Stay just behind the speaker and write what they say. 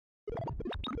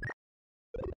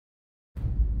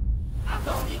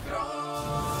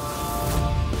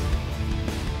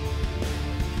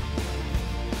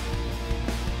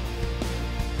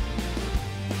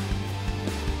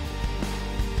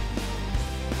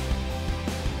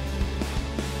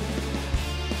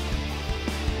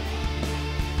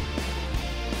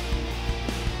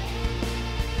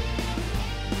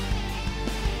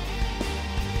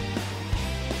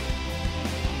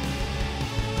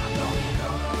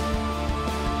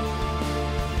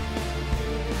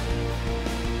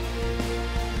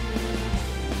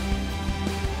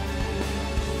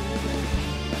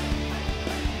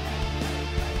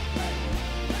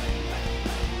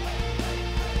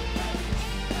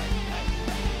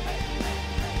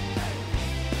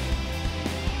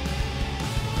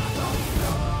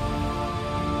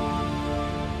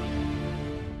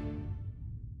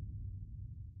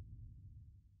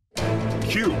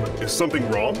Cube, is something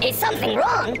wrong? Is something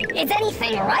wrong? Is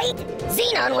anything right?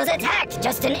 Xenon was attacked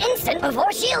just an instant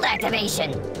before shield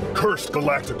activation. Cursed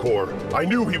Galacticor. I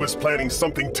knew he was planning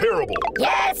something terrible.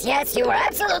 Yes, you were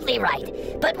absolutely right.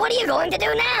 But what are you going to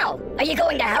do now? Are you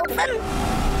going to help them?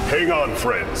 Hang on,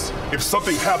 friends. If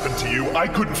something happened to you, I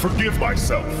couldn't forgive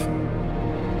myself.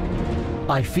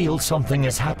 I feel something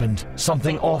has happened.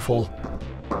 Something awful.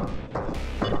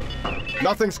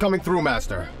 Nothing's coming through,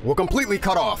 Master. We're completely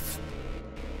cut off.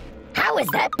 How is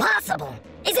that possible?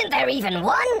 Isn't there even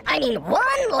one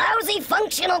lousy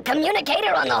functional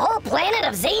communicator on the whole planet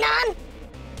of Xenon?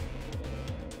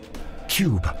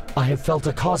 Cube, I have felt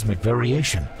a cosmic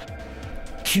variation.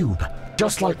 Cube,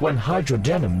 just like when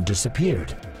Hydrodenum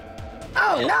disappeared.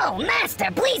 Oh no, Master,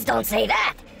 please don't say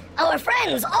that. Our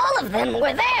friends, all of them,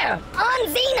 were there, on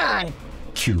Xenon.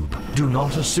 Cube, do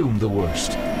not assume the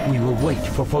worst. We will wait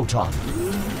for Photon.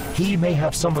 He may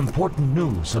have some important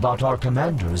news about our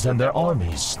commanders and their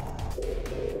armies.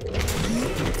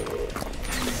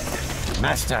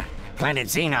 Master, planet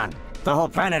Xenon. The whole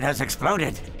planet has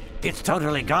exploded. It's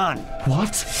totally gone.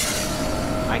 What?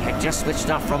 I had just switched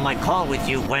off from my call with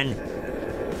you when...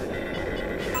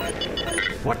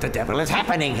 What the devil is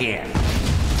happening here?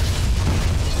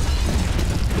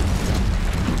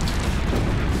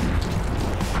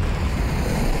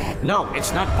 No,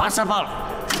 it's not possible.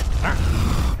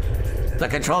 The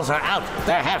controls are out.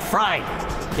 They're half fried.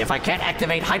 If I can't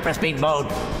activate hyperspeed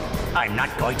mode, I'm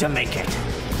not going to make it.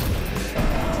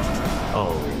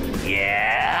 Oh,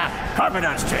 yeah?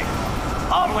 Carbonon's trick.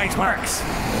 Always works.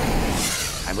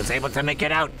 I was able to make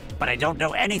it out, but I don't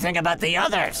know anything about the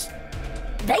others.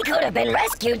 They could have been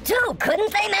rescued too,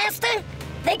 couldn't they, Master?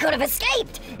 They could have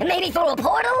escaped, maybe through a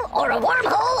portal, or a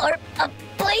wormhole, or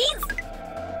please?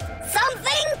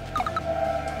 Something?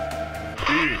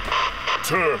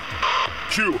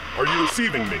 Q, are you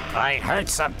receiving me? I heard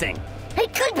something.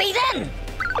 It could be them!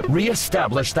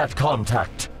 Re-establish that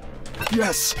contact.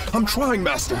 Yes, I'm trying,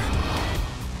 Master.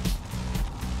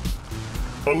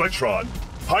 Electron,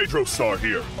 Hydrostar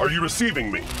here. Are you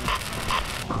receiving me?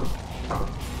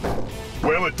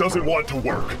 Well, it doesn't want to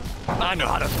work. I know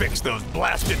how to fix those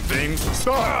blasted things.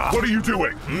 Stop! What are you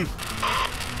doing?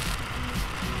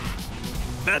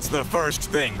 That's the first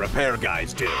thing repair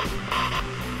guys do.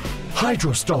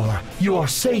 Hydrostar, you are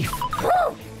safe.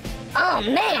 Whew! Oh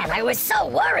man, I was so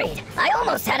worried. I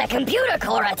almost had a computer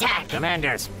core attack.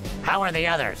 Commanders, how are the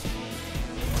others?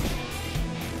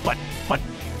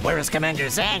 Where is Commander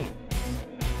Zen?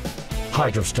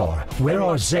 Hydrostar, where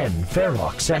are Zen,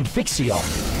 Ferox, and Fixion?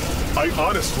 I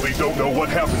honestly don't know what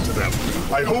happened to them.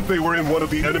 I hope they were in one of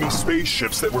the enemy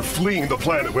spaceships that were fleeing the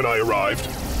planet when I arrived.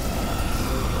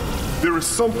 There is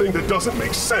something that doesn't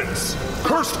make sense.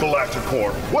 Cursed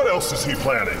Galacticor, what else is he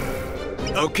planning?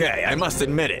 Okay, I must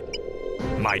admit it.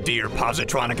 My dear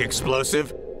positronic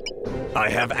explosive, I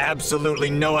have absolutely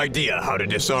no idea how to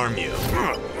disarm you.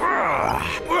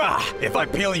 If I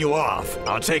peel you off,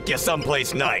 I'll take you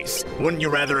someplace nice. Wouldn't you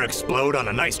rather explode on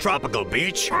a nice tropical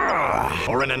beach?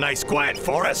 Or in a nice quiet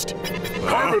forest?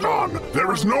 Carbon,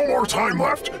 there is no more time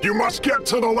left. You must get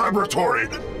to the laboratory.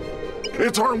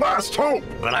 It's our last hope.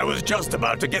 But I was just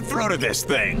about to get through to this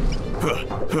thing.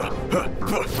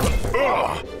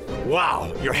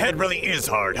 Wow, your head really is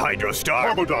hard,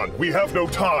 Hydrostar. Carbodon, we have no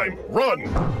time. Run!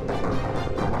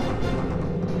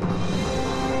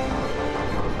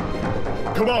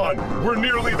 Come on, we're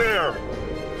nearly there.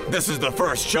 This is the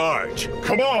first charge.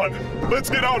 Come on, let's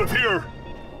get out of here.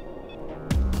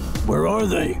 Where are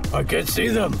they? I can't see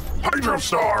them.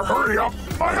 Hydrostar, hurry up.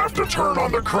 I have to turn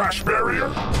on the crash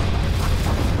barrier.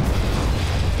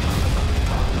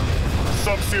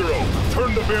 Sub-Zero,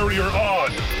 turn the barrier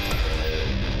on.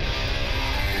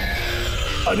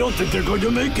 I don't think they're going to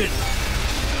make it.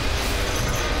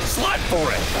 Slide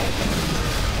for it.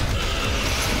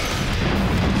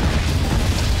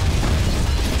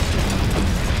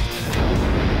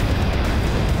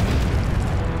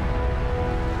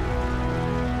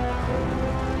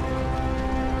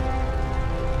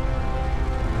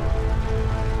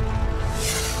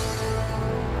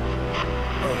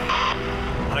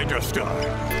 Hydrostar.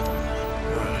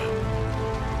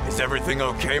 Is everything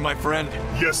okay, my friend?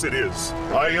 Yes, it is.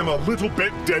 I am a little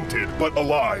bit dented, but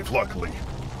alive, luckily.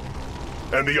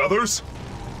 And the others?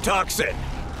 Toxin!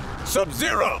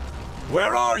 Sub-Zero!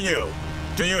 Where are you?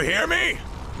 Do you hear me?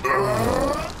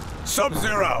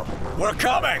 Sub-Zero! We're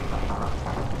coming!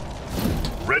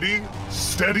 Ready,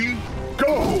 steady,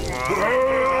 go!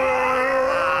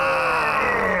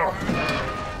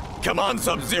 Come on,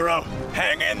 Sub-Zero!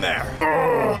 Hang in there!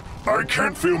 I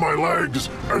can't feel my legs.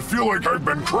 I feel like I've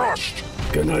been crushed.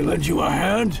 Can I lend you a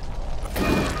hand?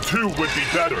 2 would be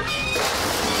better.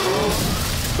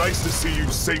 Nice to see you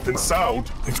safe and sound.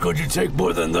 It's going to take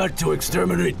more than that to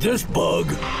exterminate this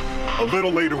bug. A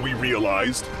little later we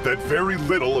realized that very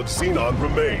little of Xenon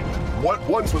remained. What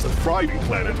once was a thriving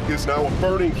planet is now a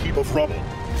burning heap of rubble.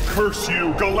 Curse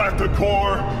you,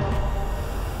 Galacticor!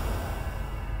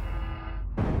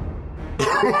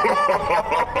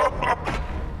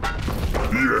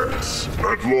 Yes,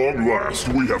 at long last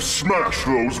we have smashed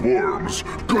those worms.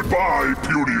 Goodbye,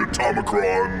 puny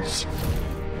Atomicrons.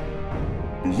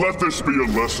 Let this be a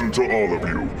lesson to all of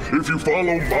you. If you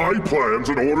follow my plans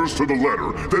and orders to the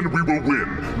letter, then we will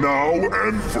win, now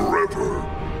and forever.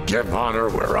 Give honor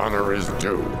where honor is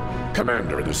due.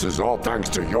 Commander, this is all thanks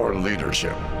to your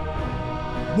leadership.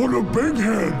 What a big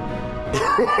head!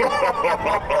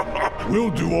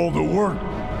 We'll do all the work,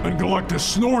 and Galactus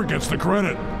Snore gets the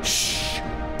credit. Shh!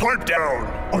 Pipe down!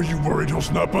 Are you worried he'll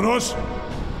snap at us?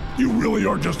 You really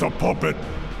are just a puppet.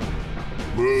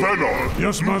 Venom!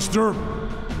 Yes, Master?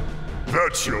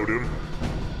 That showed him.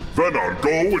 Venom,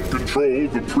 go and control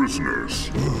the prisoners.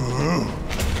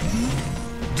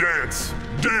 Dance!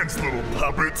 Dance, little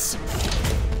puppets!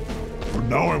 For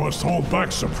now I must hold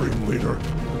back, Supreme Leader.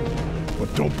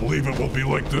 But don't believe it will be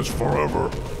like this forever.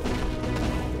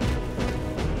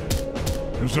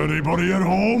 Is anybody at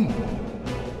home?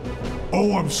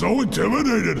 Oh, I'm so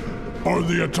intimidated. Are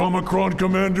the Atomicron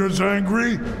commanders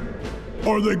angry?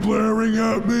 Are they glaring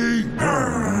at me?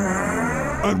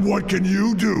 And what can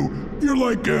you do? You're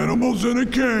like animals in a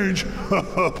cage.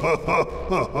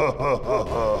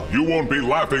 You won't be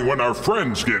laughing when our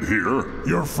friends get here.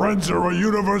 Your friends are a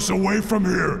universe away from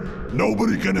here.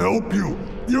 Nobody can help you.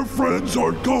 Your friends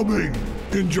aren't coming.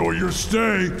 Enjoy your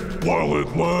stay while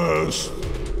it lasts.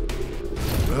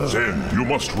 Zen, you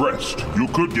must rest. You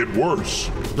could get worse.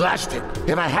 Blast it!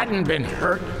 If I hadn't been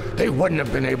hurt, they wouldn't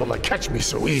have been able to catch me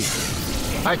so easy.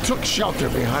 I took shelter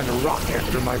behind a rock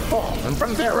after my fall, and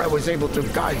from there I was able to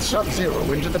guide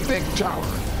Sub-Zero into the big tower.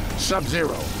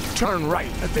 Sub-Zero, turn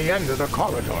right at the end of the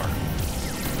corridor.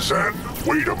 Zen,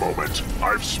 wait a moment.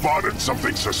 I've spotted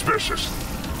something suspicious.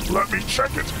 Let me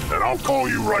check it, and I'll call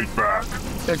you right back.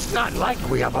 It's not like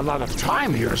we have a lot of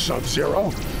time here,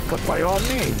 Sub-Zero, but by all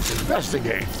means,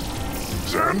 investigate.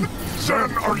 Zen?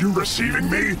 Zen, are you receiving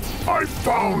me? I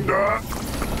found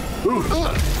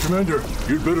Commander,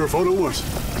 you'd better follow us.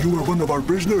 You are one of our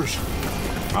prisoners.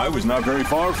 I was not very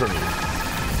far from you.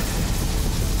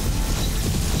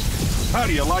 How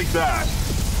do you like that?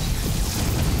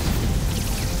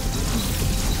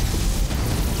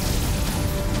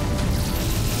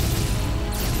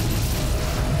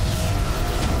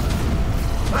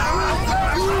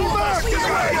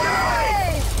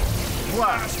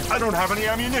 Blast! I don't have any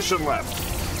ammunition left.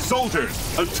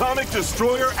 Soldiers, Atomic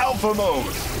Destroyer Alpha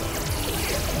Mode.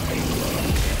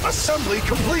 Assembly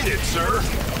completed, sir.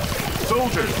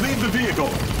 Soldiers, leave the vehicle.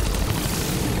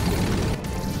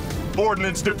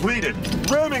 Ordnance depleted.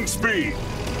 Ramming speed.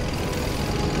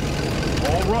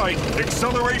 All right,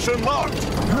 acceleration locked.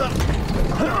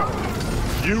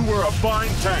 You were a fine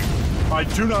tank. I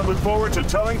do not look forward to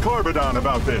telling Carbidon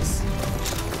about this.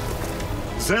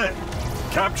 Zen,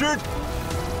 captured?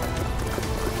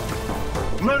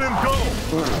 Let him go!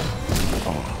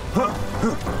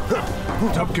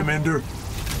 Top Commander,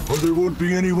 or there won't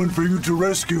be anyone for you to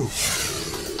rescue.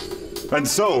 And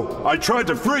so, I tried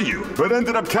to free you, but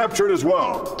ended up captured as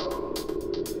well.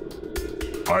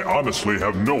 I honestly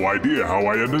have no idea how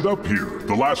I ended up here.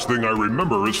 The last thing I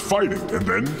remember is fighting, and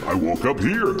then I woke up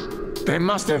here. They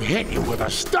must have hit you with a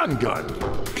stun gun.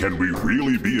 Can we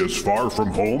really be as far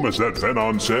from home as that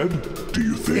Venom said? Do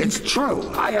you think? It's true.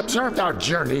 I observed our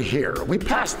journey here. We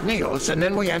passed Neos, and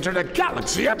then we entered a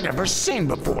galaxy I've never seen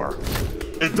before.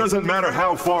 It doesn't matter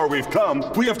how far we've come,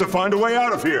 we have to find a way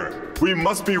out of here. We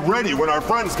must be ready when our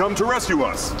friends come to rescue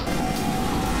us.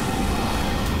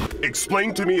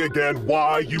 Explain to me again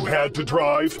why you had to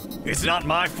drive. It's not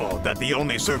my fault that the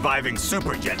only surviving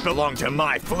superjet belonged to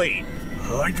my fleet.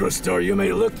 Hydrostar, you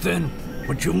may look thin,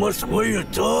 but you must weigh a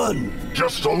ton.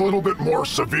 Just a little bit more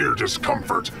severe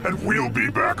discomfort, and we'll be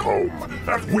back home.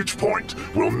 At which point,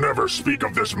 we'll never speak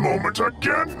of this moment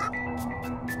again.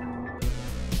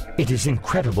 It is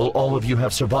incredible all of you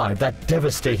have survived that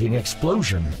devastating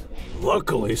explosion.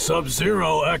 Luckily,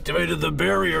 Sub-Zero activated the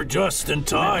barrier just in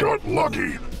time. Got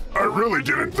lucky. I really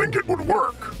didn't think it would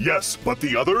work. Yes, but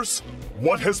the others?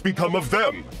 What has become of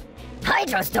them?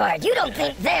 Hydrostar, you don't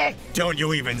think they're... Don't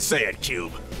you even say it,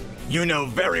 Cube. You know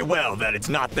very well that it's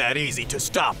not that easy to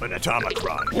stop an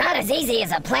Atomicron. Not as easy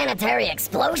as a planetary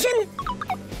explosion?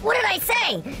 What did I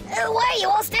say? Why are you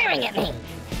all staring at me?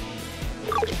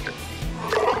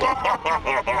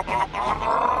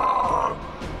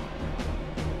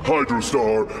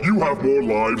 Hydrostar, you have more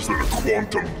lives than a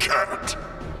quantum cat.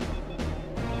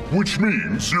 Which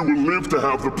means you will live to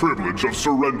have the privilege of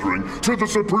surrendering to the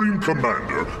Supreme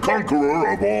Commander,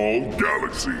 Conqueror of all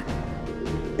Galaxy.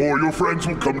 Or your friends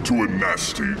will come to a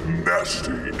nasty,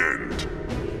 nasty end.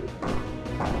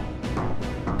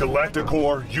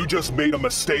 Galacticor, you just made a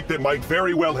mistake that might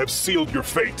very well have sealed your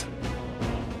fate.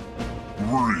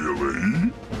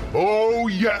 Really? Oh,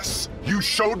 yes! You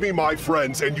showed me my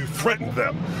friends and you threatened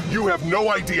them. You have no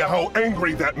idea how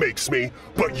angry that makes me,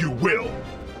 but you will.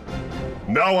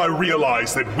 Now I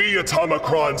realize that we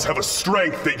Atomicrons have a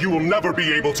strength that you will never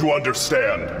be able to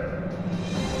understand.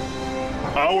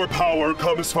 Our power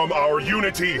comes from our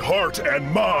unity, heart,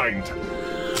 and mind.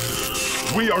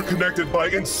 We are connected by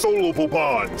insoluble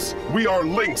bonds. We are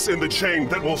links in the chain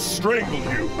that will strangle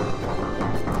you.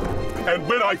 And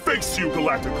when I face you,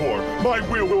 Galacticor, my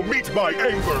will meet my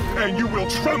anger, and you will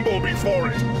tremble before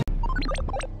it.